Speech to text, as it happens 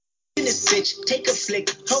bitch, take a flick.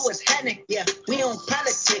 Ho is panic, yeah. We on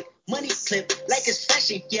politic. Money clip like it's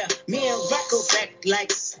fashion, yeah. Me and Rocco back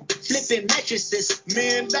like flipping mattresses.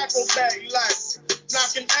 Me and Rocco back like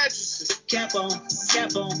knocking addresses. Cap on,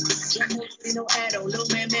 cap on. Jump on, ain't no add-on. Little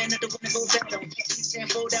man, not the one to go bad on.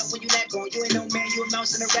 Stand fold out when you lack on. You ain't no man, you a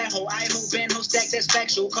mouse in a rat hole. I ain't no band, no stack, that's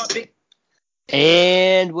factual. Carpet.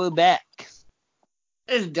 And we're back.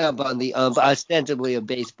 Let's jump on the ostensibly a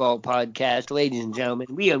baseball podcast. Ladies and gentlemen,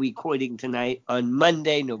 we are recording tonight on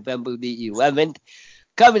Monday, November the 11th.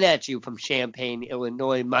 Coming at you from Champaign,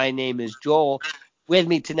 Illinois. My name is Joel. With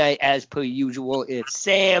me tonight, as per usual, is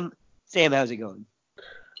Sam. Sam, how's it going?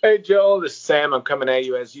 Hey, Joel, this is Sam. I'm coming at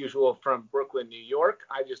you as usual from Brooklyn, New York.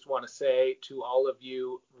 I just want to say to all of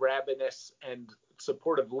you ravenous and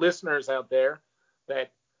supportive listeners out there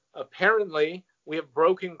that apparently we have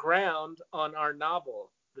broken ground on our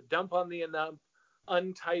novel. The Dump on the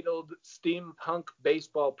Untitled Steampunk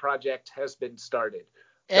Baseball Project has been started.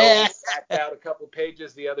 Joel backed out a couple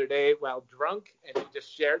pages the other day while drunk, and he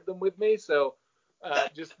just shared them with me. So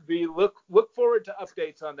just look forward to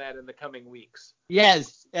updates on that in the coming weeks.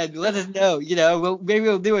 Yes, and let us know. Maybe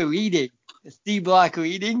we'll do a reading, a C block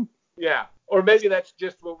reading. Yeah, or maybe that's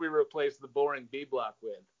just what we replace the boring B block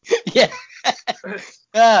with.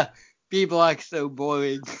 Yeah. B block's so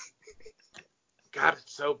boring. God,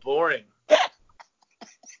 it's so boring.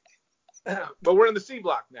 But we're in the C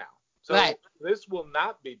block now. So right. This will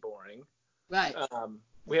not be boring. Right.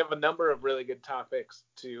 We have a number of really good topics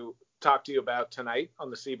to talk to you about tonight on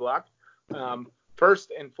the C block.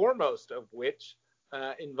 First and foremost of which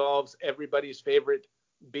involves everybody's favorite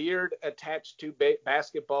beard attached to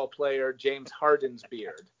basketball player James Harden's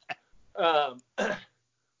beard.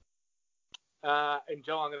 And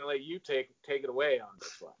Joel, I'm going to let you take it away on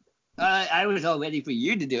this one. I was all ready for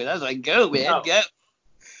you to do it. I was like, go, man, go.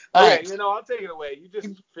 Okay, I'll take it away. You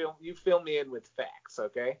just fill me in with facts,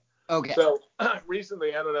 okay? Okay. So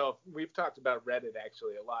recently, I don't know if we've talked about Reddit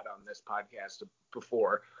actually a lot on this podcast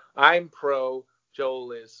before. I'm pro,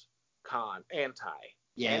 Joel is anti.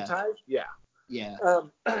 Yeah. Anti? Yeah. Yeah.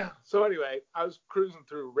 So anyway, I was cruising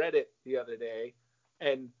through Reddit the other day,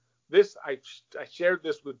 and I shared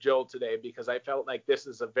this with Joel today because I felt like this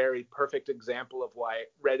is a very perfect example of why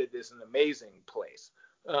Reddit is an amazing place.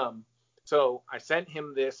 So I sent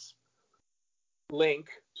him this link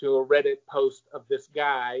to a Reddit post of this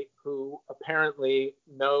guy who apparently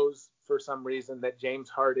knows for some reason that James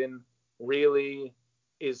Harden really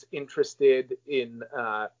is interested in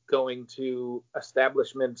going to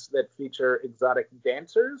establishments that feature exotic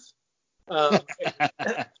dancers.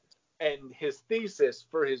 And his thesis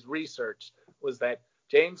for his research was that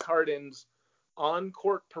James Harden's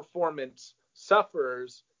on-court performance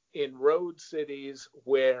suffers in road cities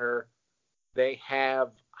where they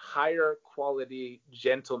have higher quality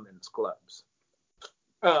gentlemen's clubs.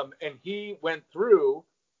 And he went through,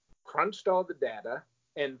 crunched all the data,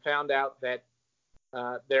 and found out that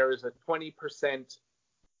there is a 20%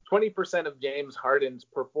 of James Harden's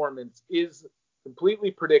performance is completely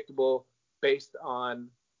predictable based on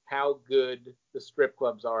how good the strip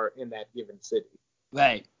clubs are in that given city.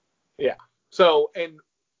 Right. Yeah. So, and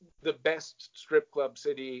the best strip club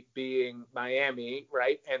city being Miami,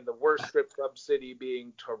 right? And the worst strip club city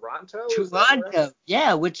being Toronto? Toronto.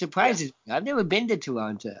 Yeah, which surprises me. I've never been to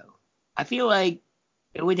Toronto. I feel like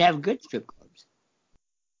it would have good strip clubs.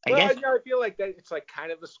 I feel like that it's like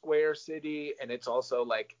kind of a square city, and it's also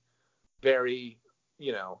like very,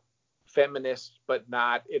 feminist, but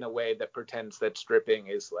not in a way that pretends that stripping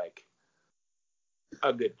is like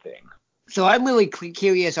a good thing. So I'm really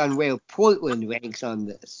curious on where Portland ranks on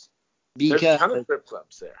this. Because there's a ton of strip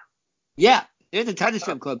clubs there. Yeah, there's a ton of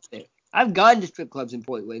strip clubs there. I've gone to strip clubs in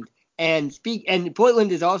Portland, and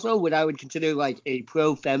Portland is also what I would consider like a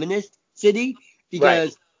pro-feminist city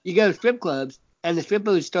because you go to strip clubs and the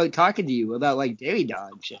strippers start talking to you about like dairy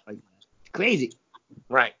dog shit like that. It's crazy.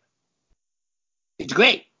 Right. It's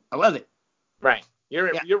great. I love it. Right.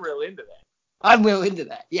 You're real into that. I'm real into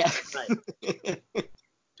that. Yeah. Right.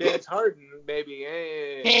 James Harden, maybe.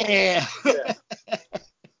 Yeah.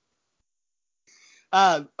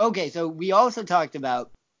 Okay, so we also talked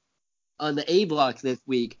about on the A block this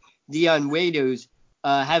week, Dion Waiters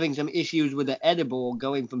having some issues with the edible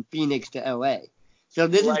going from Phoenix to LA. So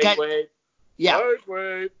this is kind of,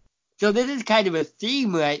 Lightweight. So this is kind of a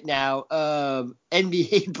theme right now of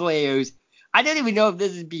NBA players. I don't even know if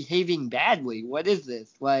this is behaving badly. What is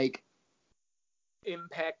this? Like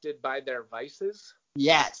impacted by their vices?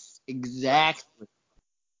 Yes, exactly.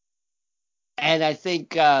 And I think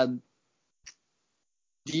do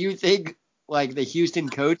you think like the Houston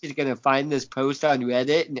coach is going to find this post on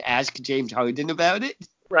Reddit and ask James Harden about it?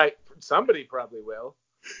 Right. somebody probably will.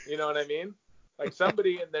 You know what I mean? Like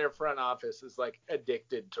somebody in their front office is like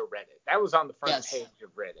addicted to Reddit. That was on the front page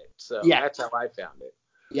of Reddit. So that's how I found it.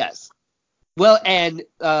 Yes. Well, and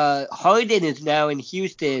Harden is now in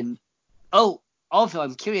Houston. Oh, also,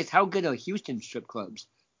 I'm curious, how good are Houston strip clubs?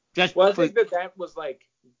 I think that was like,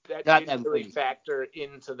 that didn't really factor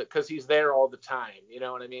into because he's there all the time. You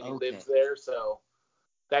know what I mean? Okay. He lives there, so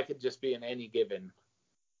that could just be in any given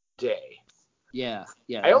day. Yeah.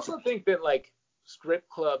 I also think that like strip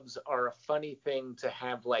clubs are a funny thing to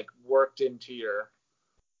have like worked into your,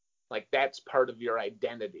 like that's part of your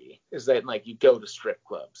identity, is that like you go to strip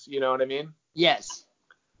clubs. You know what I mean? Yes.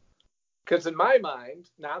 Because in my mind,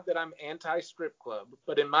 not that I'm anti-strip club,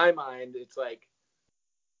 but in my mind, it's like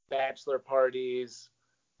bachelor parties,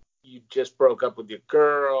 you just broke up with your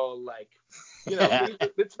girl, like, you know,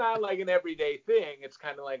 it's not like an everyday thing. It's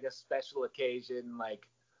kind of like a special occasion, like,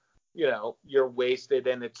 you know, you're wasted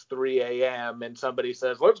and it's 3 a.m. and somebody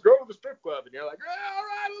says, let's go to the strip club. And you're like, oh, all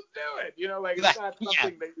right, let's do it. You know, like it's not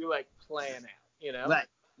something that you like plan out, you know?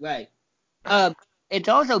 Right. It's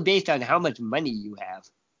also based on how much money you have.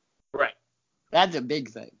 Right. That's a big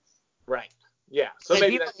thing. Right. Yeah. So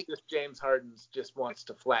maybe that's just James Harden just wants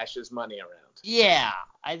to flash his money around. Yeah.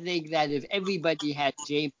 I think that if everybody had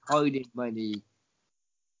James Harden money,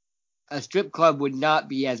 a strip club would not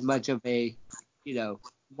be as much of a, you know,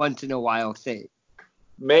 once in a while thing.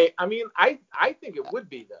 I think it would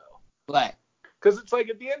be though. What? Because it's like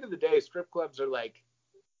at the end of the day, strip clubs are like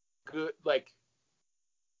good. Like,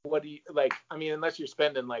 what do you like? I mean, unless you're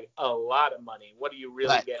spending like a lot of money, what are you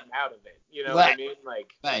really getting out of it? You know what I mean?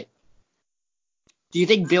 Like, right. Do you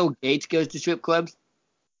think Bill Gates goes to strip clubs?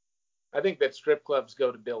 I think that strip clubs go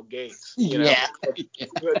to Bill Gates. You know? Yeah.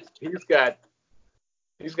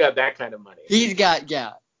 He's got that kind of money. He's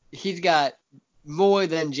got more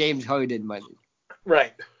than James Harden money.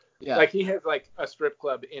 Right. Yeah. Like he has like a strip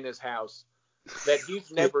club in his house that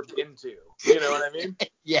he's never been to. You know what I mean?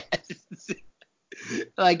 Yes.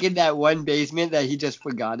 Like in that one basement that he just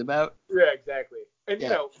forgot about. Yeah, exactly. And you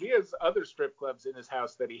know, he has other strip clubs in his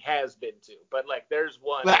house that he has been to, but like there's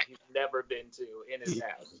one that he's never been to in his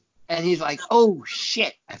house. And he's like, oh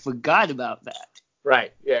shit, I forgot about that.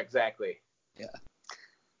 Right. Yeah, exactly. Yeah.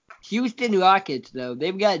 Houston Rockets, though,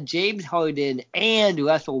 they've got James Harden and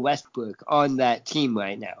Russell Westbrook on that team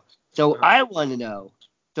right now. So I want to know.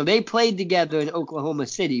 So they played together in Oklahoma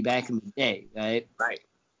City back in the day, right? Right.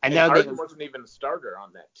 And now Harden wasn't even a starter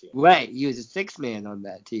on that team. Right. He was a sixth man on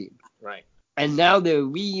that team. Right. And now they're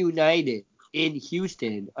reunited in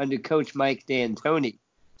Houston under Coach Mike D'Antoni.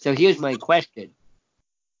 So here's my question.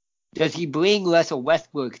 Does he bring Russell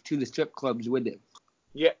Westbrook to the strip clubs with him?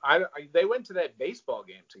 Yeah, they went to that baseball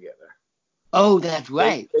game together. Oh, that's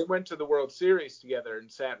right. They went to the World Series together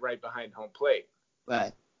and sat right behind home plate.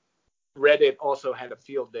 Right. Reddit also had a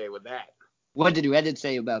field day with that. What did Reddit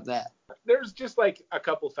say about that? There's just like a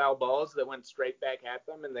couple foul balls that went straight back at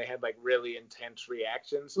them, and they had like really intense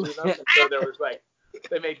reactions to them. And so there was like,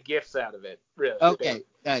 they made GIFs out of it. Really. Okay,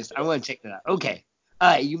 nice. I want to check that out. Okay. All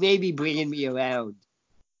right, you may be bringing me around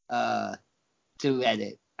to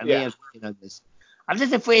Reddit. I may have been on this. I'm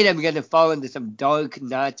just afraid I'm going to fall into some dark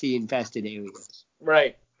Nazi-infested areas.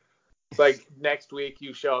 Right. It's like next week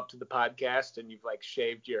you show up to the podcast and you've like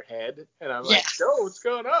shaved your head, and I'm like, oh, what's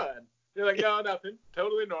going on? You're like, no, nothing.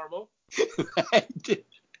 Totally normal. Right.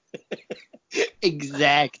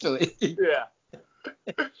 Exactly. Yeah.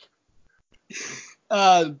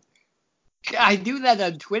 I do that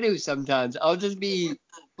on Twitter sometimes. I'll just be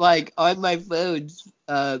like on my phone,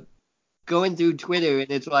 going through Twitter,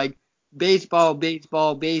 and it's like baseball,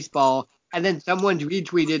 and then someone's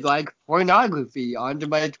retweeted like pornography onto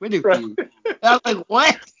my Twitter feed. And I'm like,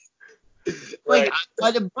 what? Like I'm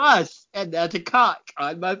on a bus, and that's a cock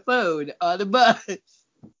on my phone on a bus.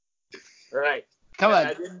 Right. Come on.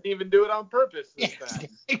 I didn't even do it on purpose this time.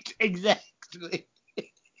 Exactly.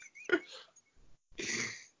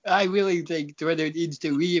 I really think Twitter needs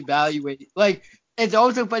to reevaluate. Like, it's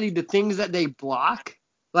also funny the things that they block.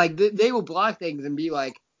 Like, they will block things and be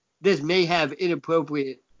like, this may have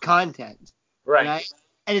inappropriate content. Right?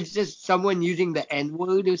 And it's just someone using the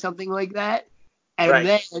N-word or something like that. And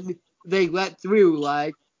then they let through,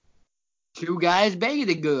 like, 2 guys banging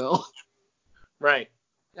a girl. Right.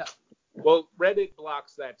 Yeah. Well, Reddit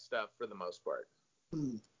blocks that stuff for the most part.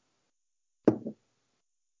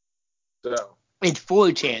 So. It's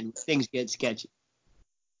 4chan. Things get sketchy.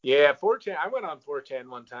 Yeah, 4chan. I went on 4chan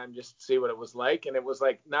one time just to see what it was like, and it was,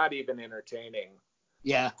 like, not even entertaining.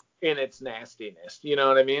 Yeah. In its nastiness. You know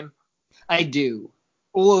what I mean? I do.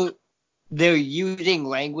 Or they're using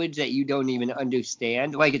language that you don't even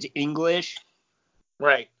understand. Like, it's English.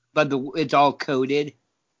 Right. but it's all coded.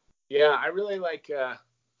 Yeah, I really like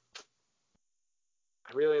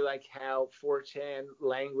how 4chan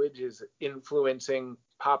language is influencing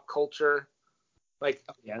pop culture. Like,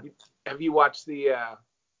 Yeah. have you watched what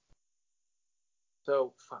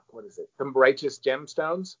is it? The Righteous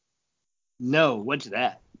Gemstones? No, what's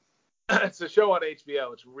that? It's a show on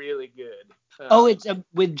HBO. It's really good. It's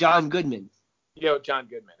with John Goodman. John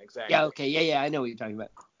Goodman, exactly. Yeah, okay, yeah, I know what you're talking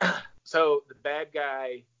about. So the bad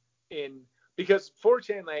guy because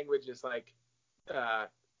 4chan language is like,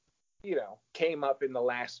 came up in the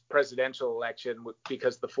last presidential election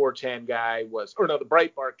because the 4chan guy the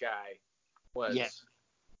Breitbart guy was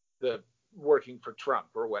the working for Trump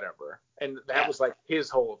or whatever. And that was like his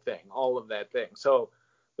whole thing, all of that thing. So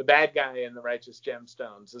the bad guy in the Righteous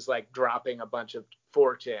Gemstones is like dropping a bunch of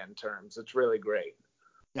 4chan terms. It's really great.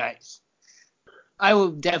 Nice. I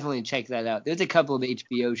will definitely check that out. There's a couple of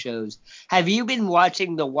HBO shows. Have you been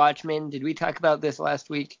watching The Watchmen? Did we talk about this last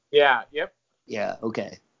week? Yeah, yep. Yeah,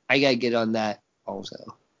 okay. I got to get on that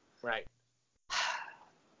also. Right.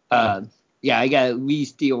 Yeah, I got to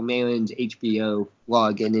re-steal Marin's HBO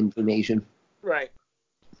login information. Right.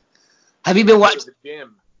 Have you been watching the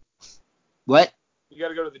gym? What? You got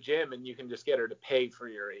to go to the gym and you can just get her to pay for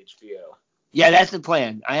your HBO. Yeah, that's the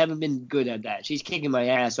plan. I haven't been good at that. She's kicking my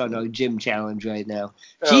ass on our gym challenge right now.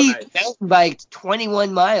 She mountain biked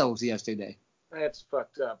 21 miles yesterday. That's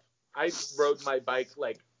fucked up. I rode my bike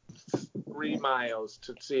like 3 miles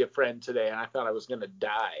to see a friend today, and I thought I was gonna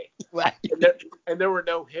die. Right. And there were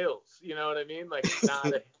no hills. You know what I mean? Like not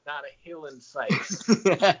a hill in sight.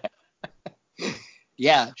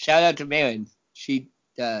 Yeah. Shout out to Marin. She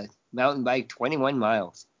mountain biked 21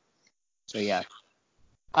 miles. So yeah.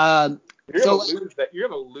 You're gonna lose that. You're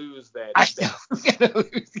gonna lose that. I know. I'm gonna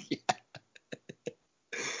lose.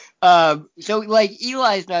 Yeah. So like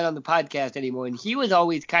Eli's not on the podcast anymore, and he was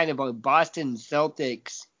always kind of a Boston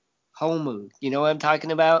Celtics homer. You know what I'm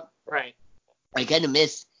talking about? Right. I kind of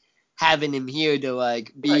miss having him here to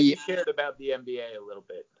like be. Right, he cared about the NBA a little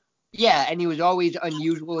bit. Yeah, and he was always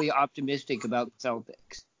unusually optimistic about the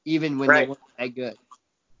Celtics, even when they weren't that good.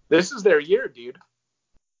 This is their year, dude.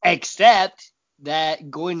 Except that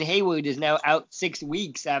Gordon Hayward is now out 6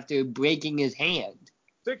 weeks after breaking his hand.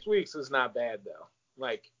 6 weeks is not bad though.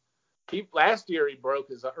 Like last year he broke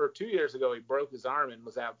 2 years ago he broke his arm and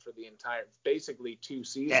was out for the entire basically 2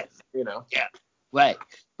 seasons. Yeah. Yeah. Right.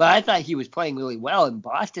 But I thought he was playing really well, and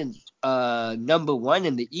Boston's number one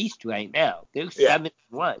in the East right now. They're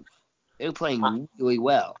 7-1. They're playing really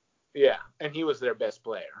well. Yeah, and he was their best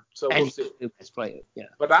player. So we'll see. Their best player, yeah.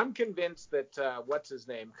 But I'm convinced that what's his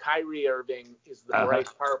name, Kyrie Irving, is the Bryce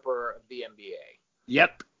Harper of the NBA.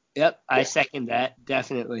 Yep. I second that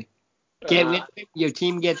definitely. Your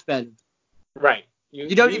team gets better. Right.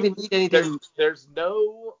 You don't even need anything. There's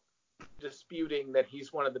no disputing that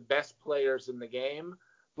he's one of the best players in the game,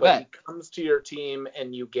 but he comes to your team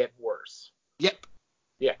and you get worse. Yep.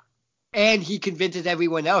 Yeah. And he convinces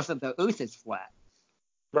everyone else that the Earth is flat.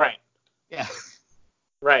 Right. Yeah.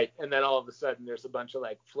 Right. And then all of a sudden there's a bunch of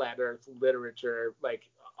like flat Earth literature like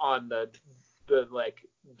on the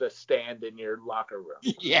stand in your locker room.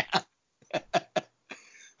 Yeah.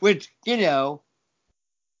 Which,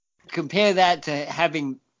 compare that to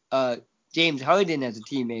having James Harden as a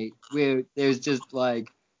teammate, where there's just like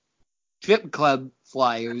strip club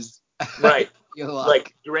flyers. Right.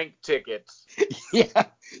 Like drink tickets. Yeah.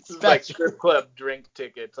 Like strip club drink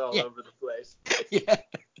tickets all over the place. Yeah.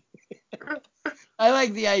 I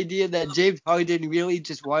like the idea that James Harden really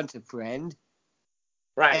just wants a friend.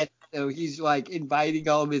 Right. And so he's like inviting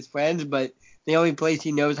all of his friends, but the only place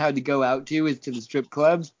he knows how to go out to is to the strip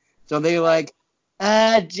clubs. So they're like,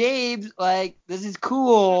 James, like, this is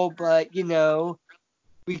cool, but,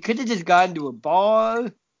 we could have just gone to a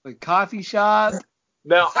bar, a coffee shop.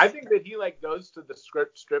 No, I think that he, like, goes to the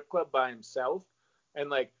strip club by himself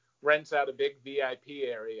and, like, rents out a big VIP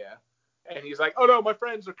area. And he's like, oh, no, my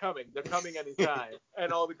friends are coming. They're coming anytime.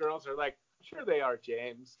 And all the girls are like, sure they are,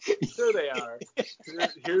 James. Sure they are.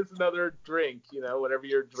 Here's another drink, whatever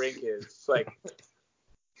your drink is. It's like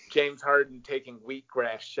James Harden taking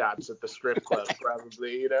wheatgrass shots at the strip club,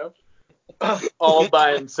 probably, all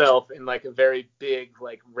by himself in, like, a very big,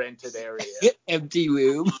 like, rented area. Empty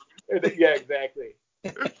room. Yeah, exactly.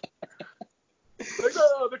 Like,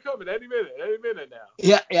 oh, they're coming any minute now.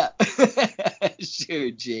 Yeah. Sure,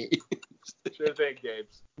 James. Sure thing,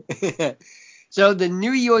 James. So the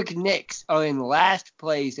New York Knicks are in last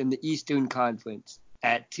place in the Eastern Conference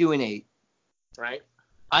at 2-8. Right.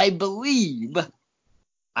 I believe,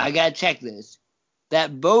 I gotta check this,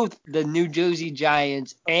 that both the New Jersey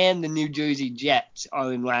Giants and the New Jersey Jets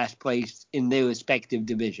are in last place in their respective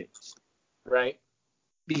divisions. Right.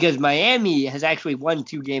 Because Miami has actually won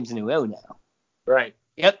 2 games in a row now. Right.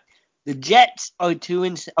 Yep. The Jets are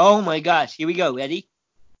 2 oh my gosh, here we go. Ready?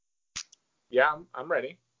 Yeah, I'm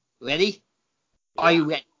ready. Ready? Yeah. Are you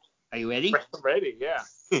ready? Are you ready? I'm ready, yeah.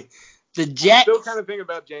 The Jets. I'm still kind of thinking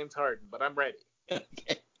about James Harden, but I'm ready.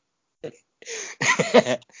 Okay.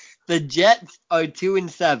 The Jets are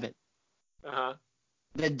 2-7. Uh-huh.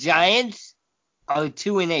 The Giants are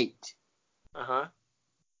 2-8. Uh-huh.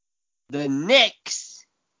 The Knicks,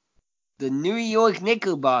 the New York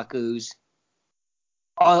Knickerbockers,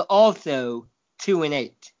 are also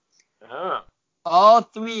 2-8. Uh-huh. All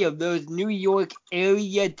 3 of those New York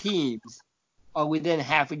area teams are within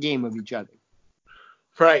half a game of each other.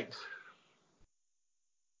 Right.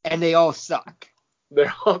 And they all suck.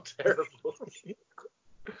 They're all terrible.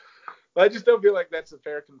 I just don't feel like that's a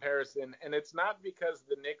fair comparison. And it's not because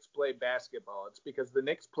the Knicks play basketball. It's because the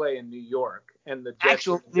Knicks play in New York. And the Jets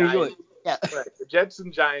Actual and New Giants, York. Yeah. Right. The Jets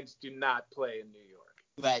and Giants do not play in New York.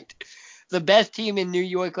 Right. The best team in New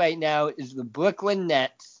York right now is the Brooklyn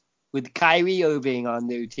Nets with Kyrie Irving on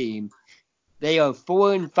their team. They are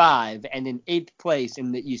 4-5 and in 8th place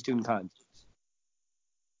in the Eastern Conference.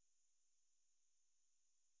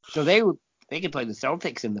 So they could play the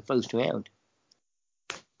Celtics in the first round.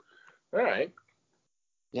 All right.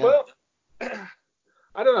 Yeah. Well,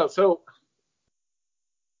 I don't know. So,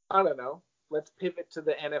 I don't know. Let's pivot to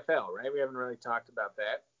the NFL, right? We haven't really talked about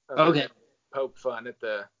that. Okay. Poke fun at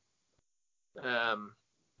the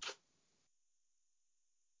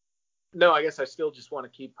no, I guess I still just want to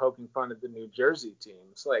keep poking fun at the New Jersey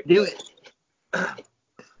teams. Like, do it.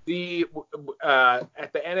 The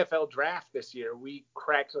at the NFL draft this year, we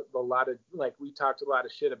cracked a lot of, like, we talked a lot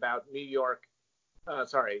of shit about New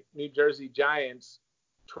Jersey Giants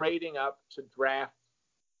trading up to draft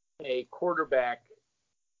a quarterback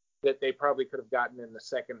that they probably could have gotten in the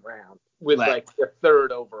second round with like the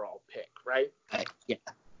 3rd overall pick, right? Yeah.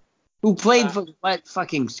 Who played for what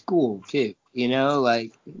fucking school too? You know,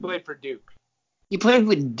 like Played for Duke. He played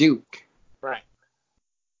with Duke. Right.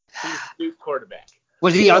 He's Duke quarterback.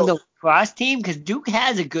 Was he on the lacrosse team? Because Duke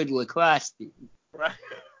has a good lacrosse team. Right.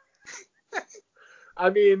 I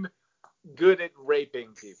mean, good at raping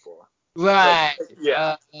people. Right. Like,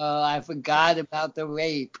 yeah. I forgot about the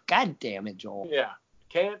rape. God damn it, Joel. Yeah.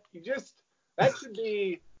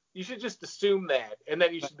 You should just assume that. And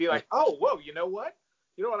then you should be like, oh, whoa, you know what?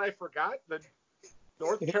 You know what I forgot? The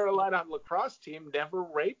North Carolina lacrosse team never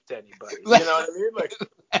raped anybody. You know what I mean? Like,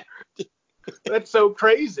 that's so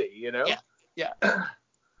crazy, you know? Yeah.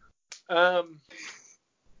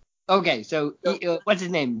 Okay, so what's his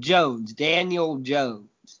name? Jones. Daniel Jones.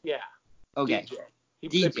 Yeah. Okay.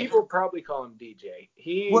 DJ. People probably call him DJ.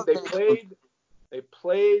 They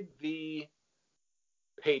played the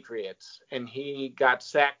Patriots, and he got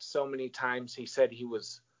sacked so many times he said he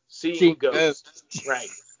was seeing ghosts. Right.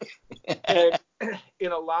 And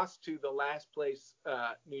in a loss to the last place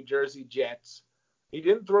New Jersey Jets, he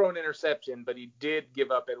didn't throw an interception, but he did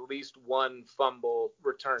give up at least one fumble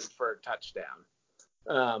return for a touchdown.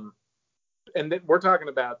 And then we're talking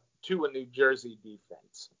about to a New Jersey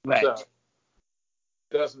defense. Right. So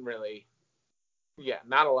doesn't really,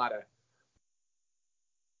 not a lot of,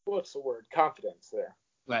 what's the word, confidence there.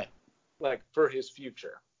 Right. Like, for his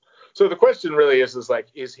future. So the question really is like,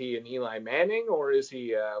 is he an Eli Manning or is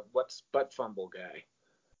he what's butt fumble guy?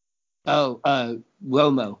 Oh,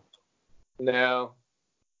 Romo. No.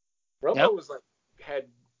 Romo was had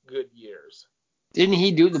good years. Didn't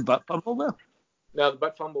he do the butt fumble though? No, the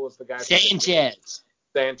butt fumble was the guy. Sanchez.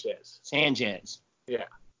 Yeah.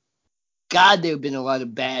 God, there have been a lot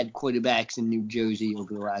of bad quarterbacks in New Jersey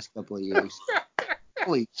over the last couple of years.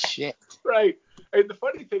 Holy shit. Right. And the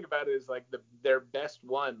funny thing about it is, like, their best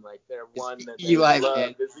one, like, their one that they Eli love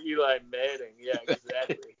Manning. is Eli Manning. Yeah,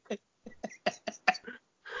 exactly.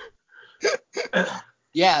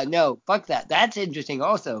 Yeah, no, fuck that. That's interesting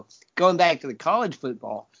also. Going back to the college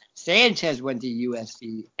football, Sanchez went to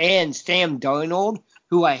USC, and Sam Darnold,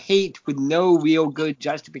 who I hate with no real good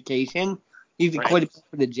justification, he's the quarterback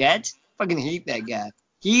for the Jets. Fucking hate that guy.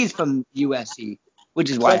 He's from USC, which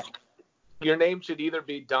is why. Your name should either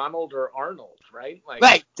be Donald or Arnold, right? Like,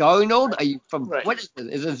 right, Darnold. Are you from? Right. What is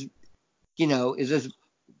this? Is this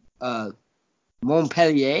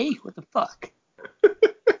Montpellier? What the fuck?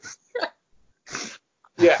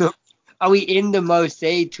 Yeah. Are we in the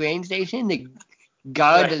Marseille train station? The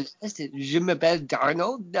Gare de l'Est? Je m'appelle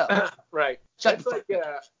Darnold? No. Right. Shut That's the like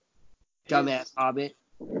fuck dumbass hobbit.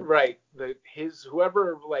 Right.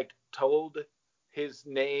 Whoever like told his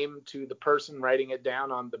name to the person writing it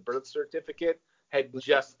down on the birth certificate had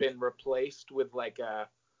just been replaced with like a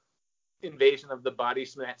Invasion of the Body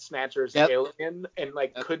Snatchers alien, and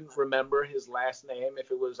like couldn't remember his last name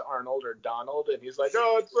if it was Arnold or Donald, and he's like,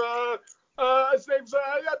 oh, it's his name's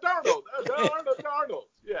Darnold, Darnold,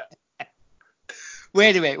 yeah.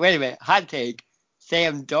 Wait a minute, hot take.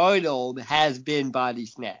 Sam Darnold has been body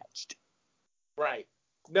snatched. Right.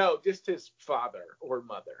 No, just his father or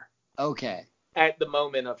mother. Okay. At the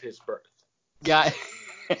moment of his birth. Got.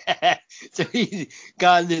 So he's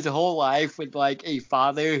gone his whole life with like a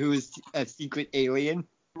father who is a secret alien.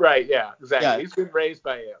 Right, yeah, exactly. Yeah. He's been raised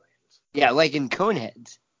by aliens. Yeah, like in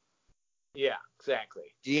Coneheads. Yeah, exactly.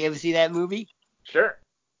 Did you ever see that movie? Sure.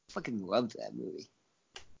 Fucking loved that movie.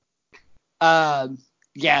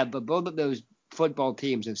 Yeah, but both of those football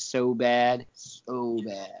teams are so bad. So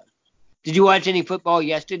bad. Did you watch any football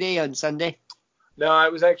yesterday on Sunday? No, I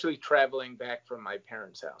was actually traveling back from my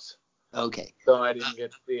parents' house. Okay. So I didn't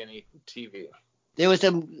get to see any TV. There were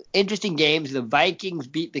some interesting games. The Vikings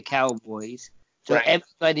beat the Cowboys. So right.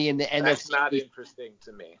 Everybody in the NFC. That's not interesting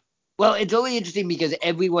to me. Well, it's only interesting because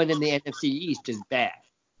everyone in the NFC East is bad.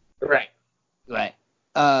 Right. Right.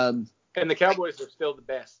 And the Cowboys are still the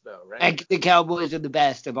best, though, right? The Cowboys are the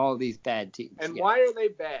best of all these bad teams. And why are they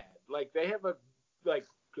bad? Like, they have a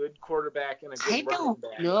good quarterback and a good running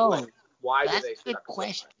back. I don't know. Like, why That's do they suck? That's a good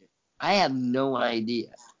question. I have no idea.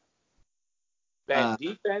 Bad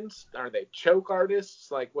defense? Are they choke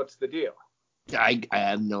artists? Like, what's the deal? I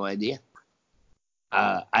have no idea.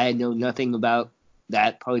 I know nothing about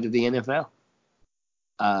that part of the NFL.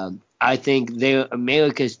 I think they're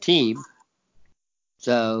America's team,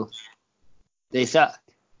 so they suck.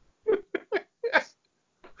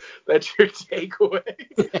 That's your takeaway?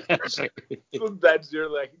 That's your,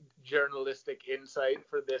 journalistic insight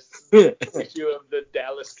for this issue of the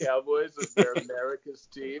Dallas Cowboys as their America's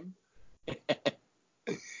team?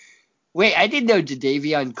 Wait, I didn't know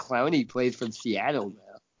Jadeveon Clowney plays from Seattle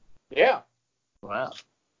now. Yeah. Wow.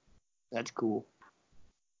 That's cool.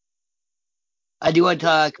 I do want to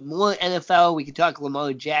talk more NFL. We can talk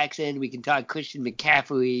Lamar Jackson. We can talk Christian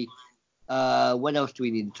McCaffrey. What else do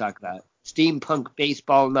we need to talk about? Steampunk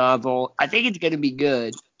baseball novel. I think it's going to be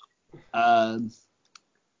good.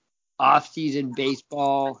 Off-season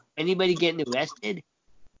baseball. Anybody getting arrested?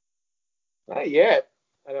 Not yet,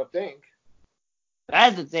 I don't think.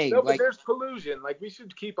 That's the thing. No, but there's collusion. We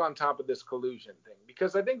should keep on top of this collusion thing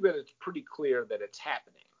because I think that it's pretty clear that it's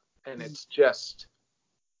happening. And it's just...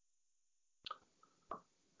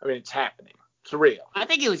 it's happening. It's real. I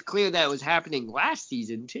think it was clear that it was happening last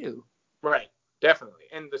season, too. Right. Definitely.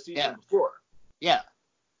 And the season before. Yeah.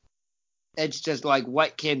 It's just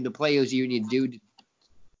what can the players union do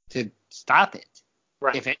to stop it?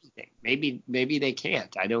 Right. If anything. Maybe they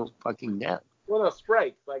can't. I don't fucking know. Well, no,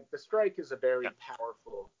 strike. The strike is a very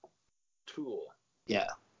powerful tool. Yeah.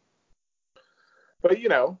 But,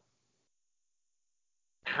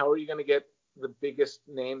 how are you going to get the biggest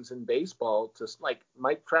names in baseball to,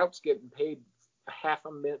 Mike Trout's getting paid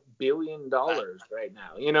 $500 million right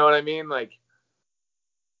now. You know what I mean?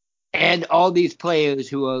 And all these players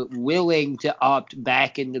who are willing to opt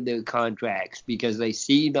back into their contracts because they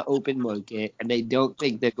see the open market and they don't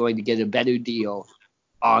think they're going to get a better deal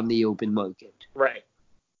on the open market. Right.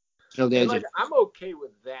 So there's I'm okay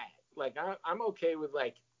with that. I'm okay with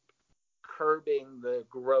curbing the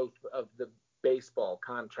growth of the baseball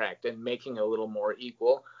contract and making it a little more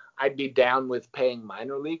equal. I'd be down with paying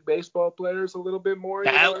minor league baseball players a little bit more.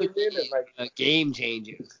 That would be a game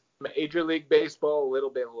changer. Major League Baseball a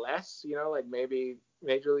little bit less, maybe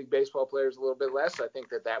Major League Baseball players a little bit less. I think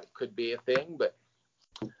that could be a thing, but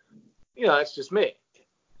that's just me.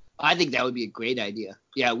 I think that would be a great idea.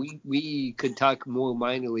 Yeah, we could talk more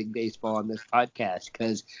minor league baseball on this podcast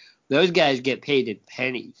because those guys get paid in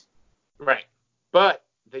pennies. Right, but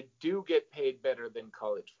they do get paid better than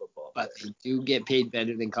college football players. But they do get paid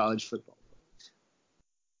better than college football players.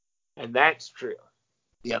 And that's true.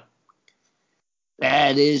 Yep.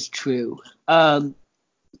 That is true. So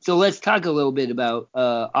let's talk a little bit about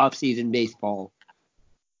off-season baseball.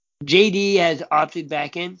 JD has opted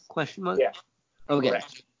back in? Question mark? Yeah. Okay.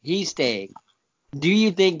 Correct. He's staying. Do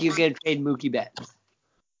you think you're going to trade Mookie Betts?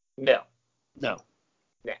 No. No.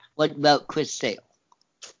 Yeah. What about Chris Sale?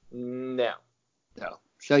 No. No.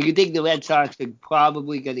 So you think the Red Sox are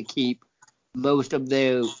probably going to keep most of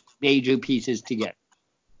their major pieces together?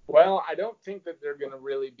 Well, I don't think that they're going to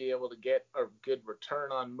really be able to get a good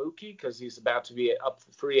return on Mookie because he's about to be up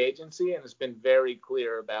for free agency and has been very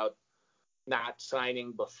clear about not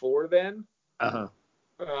signing before then. Uh-huh.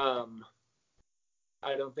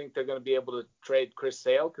 I don't think they're going to be able to trade Chris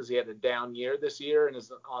Sale because he had a down year this year and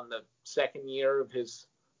is on the second year of his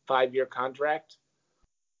 5-year contract.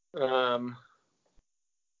 I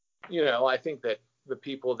think that the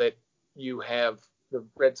people that the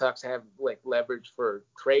Red Sox have like leverage for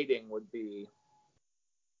trading would be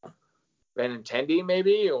Benintendi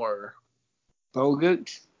maybe, or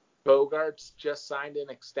Bogarts just signed an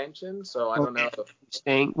extension, so I don't know.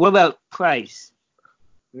 What about Price?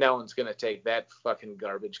 No one's going to take that fucking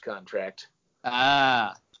garbage contract.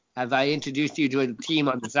 Have I introduced you to a team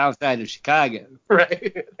on the south side of Chicago?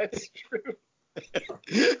 Right. That's true.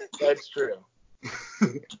 That's true.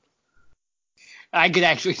 I could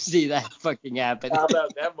actually see that fucking happen. How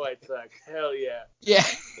about that White Sox? Hell yeah. Yeah.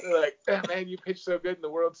 They're like, oh, man, you pitched so good in the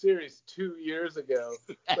World Series 2 years ago.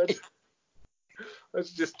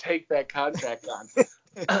 Let's just take that contract on.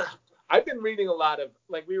 I've been reading a lot of,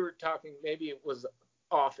 like we were talking, maybe it was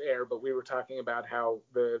off air, but we were talking about how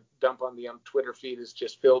the Dump on the Twitter feed is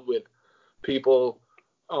just filled with people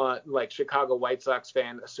like Chicago White Sox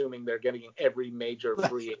fan assuming they're getting every major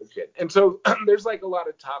free agent. And so there's like a lot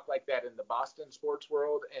of talk like that in the Boston sports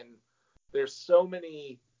world, and there's so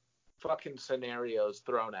many fucking scenarios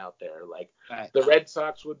thrown out there. Like the Red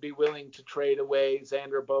Sox would be willing to trade away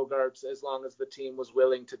Xander Bogaerts as long as the team was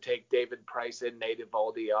willing to take David Price and Nate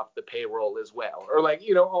Eovaldi off the payroll as well. Or like,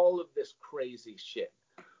 all of this crazy shit.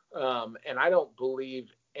 And I don't believe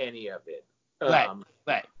any of it. Right.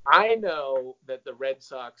 I know that the Red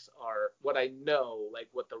Sox what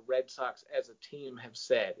the Red Sox as a team have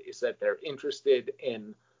said is that they're interested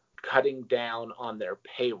in cutting down on their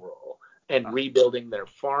payroll and rebuilding their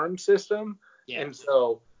farm system. Yeah. And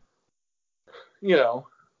so,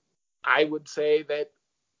 I would say that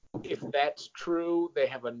if that's true, they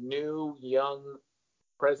have a new young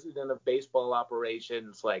president of baseball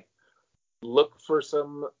operations, like look for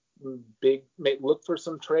some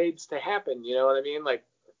trades to happen. You know what I mean? Like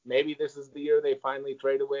maybe this is the year they finally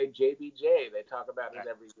trade away JBJ. They talk about it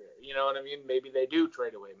every year. You know what I mean? Maybe they do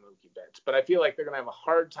trade away Mookie Betts, but I feel like they're going to have a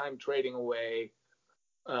hard time trading away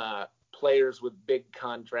players with big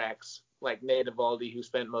contracts like Nate Eovaldi, who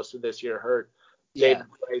spent most of this year hurt, David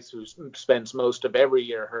Price, who spends most of every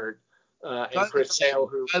year hurt, and Chris Sale,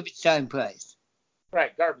 who garbage time Price.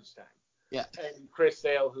 Right, garbage time. Yeah. And Chris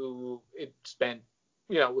Sale, who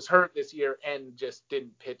was hurt this year and just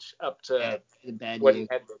didn't pitch up to what he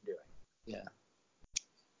had been doing. Yeah.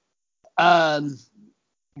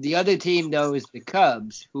 The other team, though, is the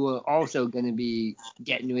Cubs, who are also going to be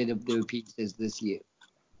getting rid of their pieces this year.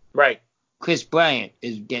 Right. Chris Bryant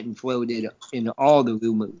is getting floated in all the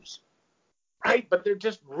rumors. Right, but they're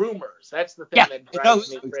just rumors. That's the thing that drives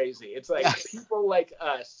me crazy. It's like people like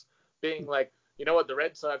us being like, you know what the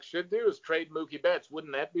Red Sox should do is trade Mookie Betts.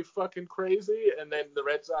 Wouldn't that be fucking crazy? And then the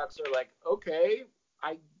Red Sox are like, okay,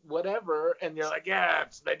 whatever. And you're like, yeah,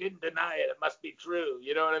 they didn't deny it. It must be true.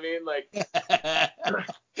 You know what I mean? Like,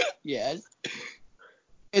 yes.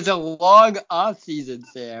 It's a long off season,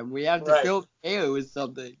 Sam. We have to fill the air with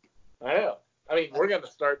something. I know. I mean, we're gonna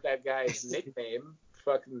start that guy's nickname,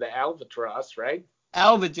 fucking the Albatross, right?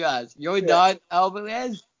 Albatross. You're not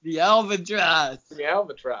Alvarez? The Albatross. The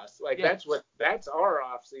Albatross. Like, that's our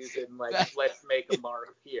off season, like, let's make a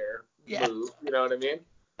mark here move. You know what I mean?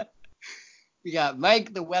 We got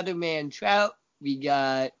Mike the Weatherman Trout. We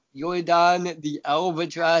got Yordan the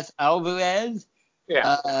Albatross Alvarez.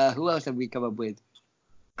 Yeah. Who else have we come up with?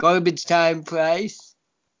 Garbage Time Price.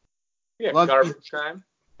 Yeah, Garbage Time.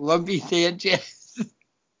 Lumpy Sanchez.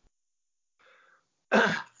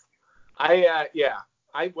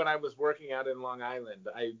 When I was working out in Long Island,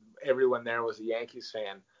 everyone there was a Yankees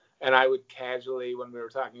fan, and I would casually, when we were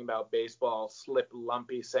talking about baseball, slip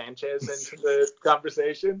Lumpy Sanchez into the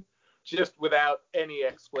conversation, just without any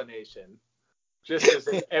explanation, just as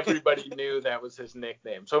if everybody knew that was his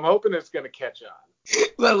nickname. So I'm hoping it's going to catch on.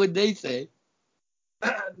 What would they say?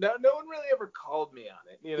 No one really ever called me on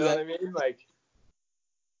it. You know what I mean? Like.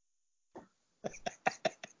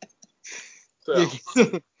 So.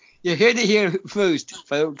 You're here to hear first,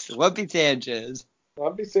 folks. Lumpy Sanchez.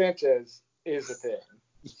 Lumpy Sanchez is a thing.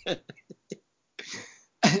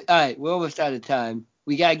 All right, we're almost out of time.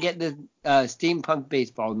 We got to get the steampunk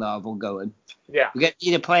baseball novel going. Yeah. We got to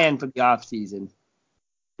need a plan for the off season.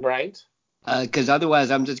 Right. Because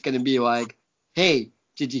otherwise I'm just going to be like, hey,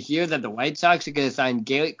 did you hear that the White Sox are going to sign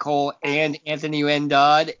Garrett Cole and Anthony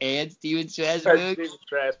Rendon and Steven Strasburg? Steven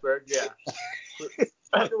Strasburg, yeah.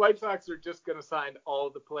 The White Sox are just going to sign all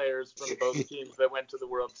the players from both teams that went to the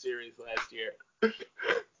World Series last year.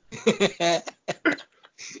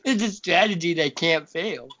 It's a strategy that can't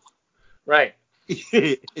fail. Right.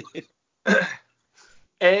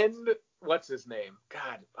 And what's his name?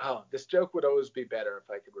 God, this joke would always be better if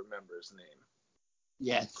I could remember his name.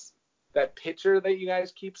 Yes. That pitcher that you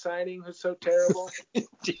guys keep signing who's so terrible?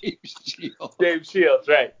 James Shields. James Shields,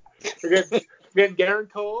 right. We're getting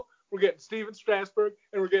Garrett Cole, we're getting Steven Strasburg,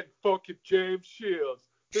 and we're getting fucking James Shields.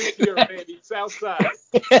 This year, baby, Southside.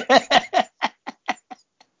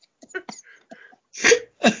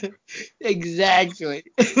 Exactly.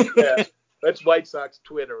 Yeah, that's White Sox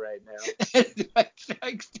Twitter right now. That's White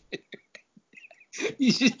Sox Twitter.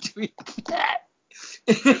 You should tweet that.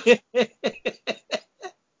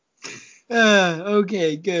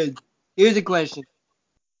 Okay, good. Here's a question.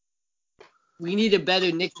 We need a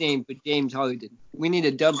better nickname for James Harden. We need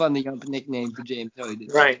a dump on the ump nickname for James Harden.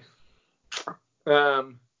 Right.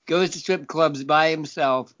 Goes to strip clubs by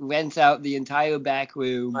himself, rents out the entire back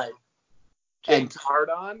room. Right. James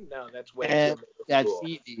Hardon? No, that's way too cool. That's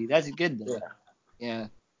easy. That's good though. Yeah.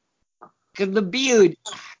 Because the beard,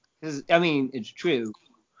 I mean, it's true.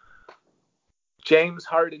 James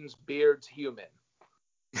Harden's beard's human.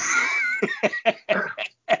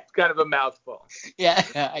 It's kind of a mouthful. Yeah,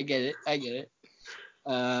 I get it.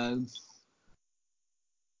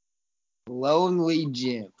 Lonely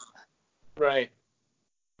Jim. Right.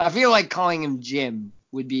 I feel like calling him Jim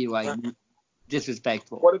would be like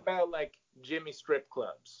disrespectful. What about like Jimmy Strip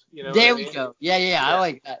Clubs? You know there what I mean? We go. Yeah, I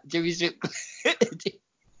like that. Jimmy Strip Clubs.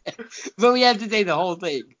 But we have to say the whole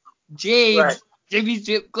thing. James, right. Jimmy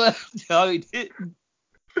Strip Clubs.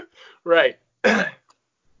 Right.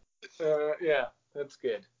 Yeah, that's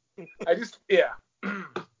good. What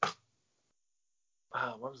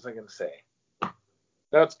was I going to say?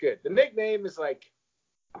 That's good. The nickname is like,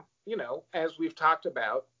 as we've talked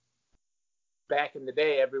about, back in the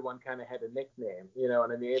day, everyone kind of had a nickname. You know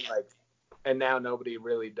what I mean? Like, and now nobody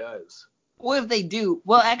really does. Well, if they do,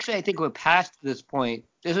 well, actually, I think we're past this point.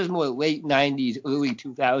 This is more late 90s, early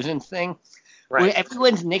 2000s thing, right, where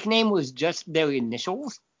everyone's nickname was just their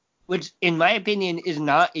initials, which, in my opinion, is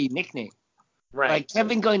not a nickname. Right. Like,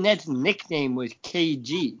 Kevin Garnett's nickname was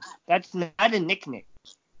KG. That's not a nickname.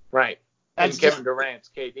 Right. And Kevin Durant's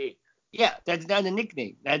KD. Yeah, that's not a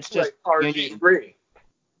nickname. That's just like RG3.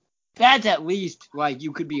 That's at least, like,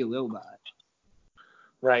 you could be a robot.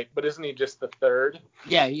 Right, but isn't he just the third?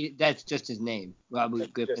 Yeah, that's just his name.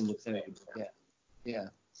 Robert Griffin the third. Yeah.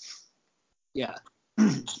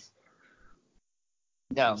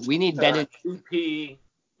 No, we need better.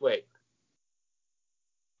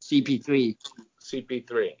 CP3.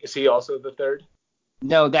 CP3. Is he also the third?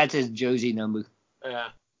 No, that's his Josie number.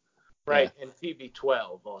 Right, and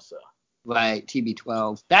TB12 also. Right,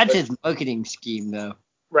 TB12. That's his marketing scheme, though.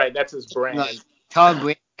 Right, that's his brand. Like, Tom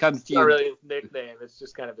Brady comes to you. It's not really his nickname. It's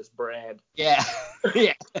just kind of his brand. Yeah.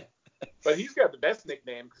 Yeah. But he's got the best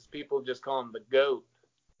nickname because people just call him the GOAT.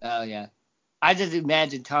 Oh, yeah. I just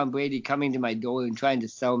imagine Tom Brady coming to my door and trying to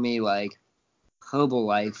sell me, like,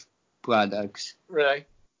 Herbalife products. Really?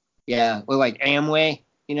 Yeah. Or, like, Amway,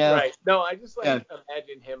 Right. No, I just,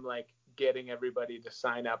 imagine him, getting everybody to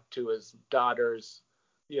sign up to his daughter's,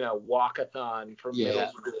 walkathon for middle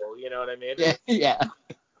school. You know what I mean? Yeah.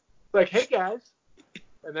 Like, hey, guys.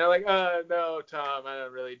 And they're like, no, Tom, I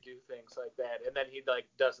don't really do things like that. And then he,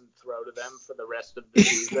 doesn't throw to them for the rest of the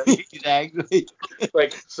season. Exactly.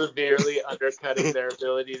 Severely undercutting their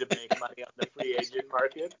ability to make money on the free agent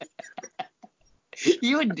market.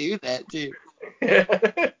 You would do that, too.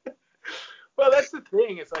 Well, that's the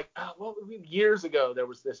thing. It's years ago, there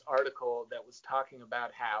was this article that was talking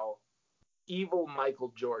about how evil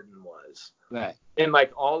Michael Jordan was. Right. And,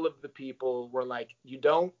 all of the people were like,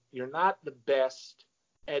 you're not the best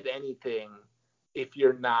at anything if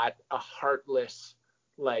you're not a heartless,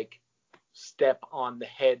 step on the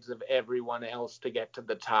heads of everyone else to get to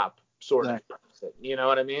the top sort of person. You know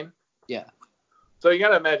what I mean? Yeah. So you got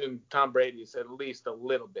to imagine Tom Brady's at least a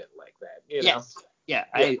little bit like that. You know? Yeah,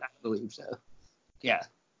 I believe so. Yeah.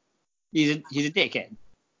 He's a dickhead.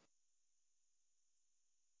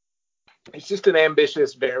 He's just an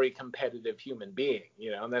ambitious, very competitive human being,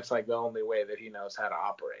 and that's the only way that he knows how to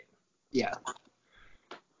operate. Yeah.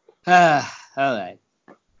 All right.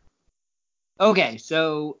 Okay,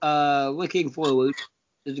 so looking forward,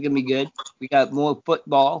 this is gonna be good. We got more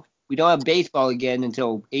football. We don't have baseball again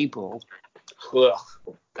until April. Ugh.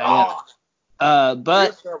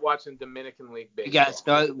 But start watching Dominican League baseball. We gotta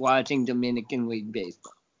start watching Dominican League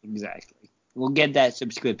baseball. Exactly. We'll get that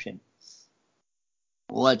subscription.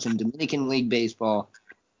 We'll watch some Dominican League baseball.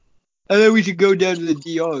 And then we should go down to the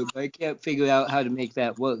DR, but I can't figure out how to make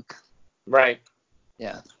that work. Right.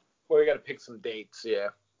 Yeah. Well, we got to pick some dates, yeah.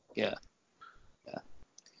 Yeah.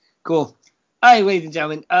 Cool. All right, ladies and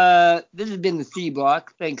gentlemen, this has been the C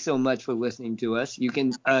Block. Thanks so much for listening to us. You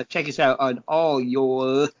can check us out on all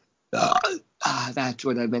your that's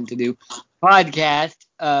what I meant to do. Podcast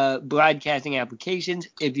broadcasting applications.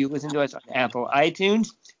 If you listen to us on Apple iTunes,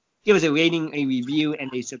 give us a rating, a review,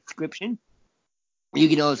 and a subscription. You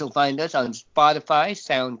can also find us on Spotify,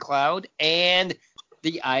 SoundCloud, and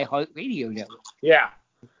the iHeartRadio network. Yeah.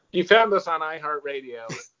 You found us on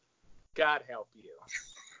iHeartRadio. God help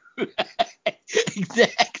you.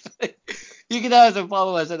 Exactly. You can also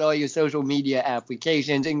follow us on all your social media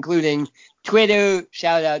applications, including Twitter.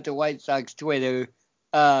 Shout out to White Sox Twitter,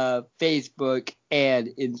 Facebook, and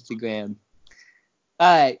Instagram.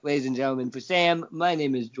 All right, ladies and gentlemen, for Sam, my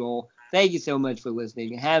name is Joel. Thank you so much for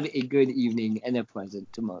listening. Have a good evening and a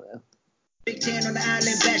pleasant tomorrow. Big 10 on the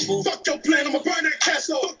island bashful. Fuck your plan, I'ma burn that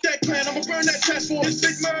castle. Fuck that plan, I'ma burn that task force. It's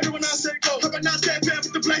big murder when I say go. How about not that bad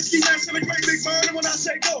with the black ski mask and a great big murder when I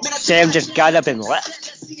say go. Sam just got up and left.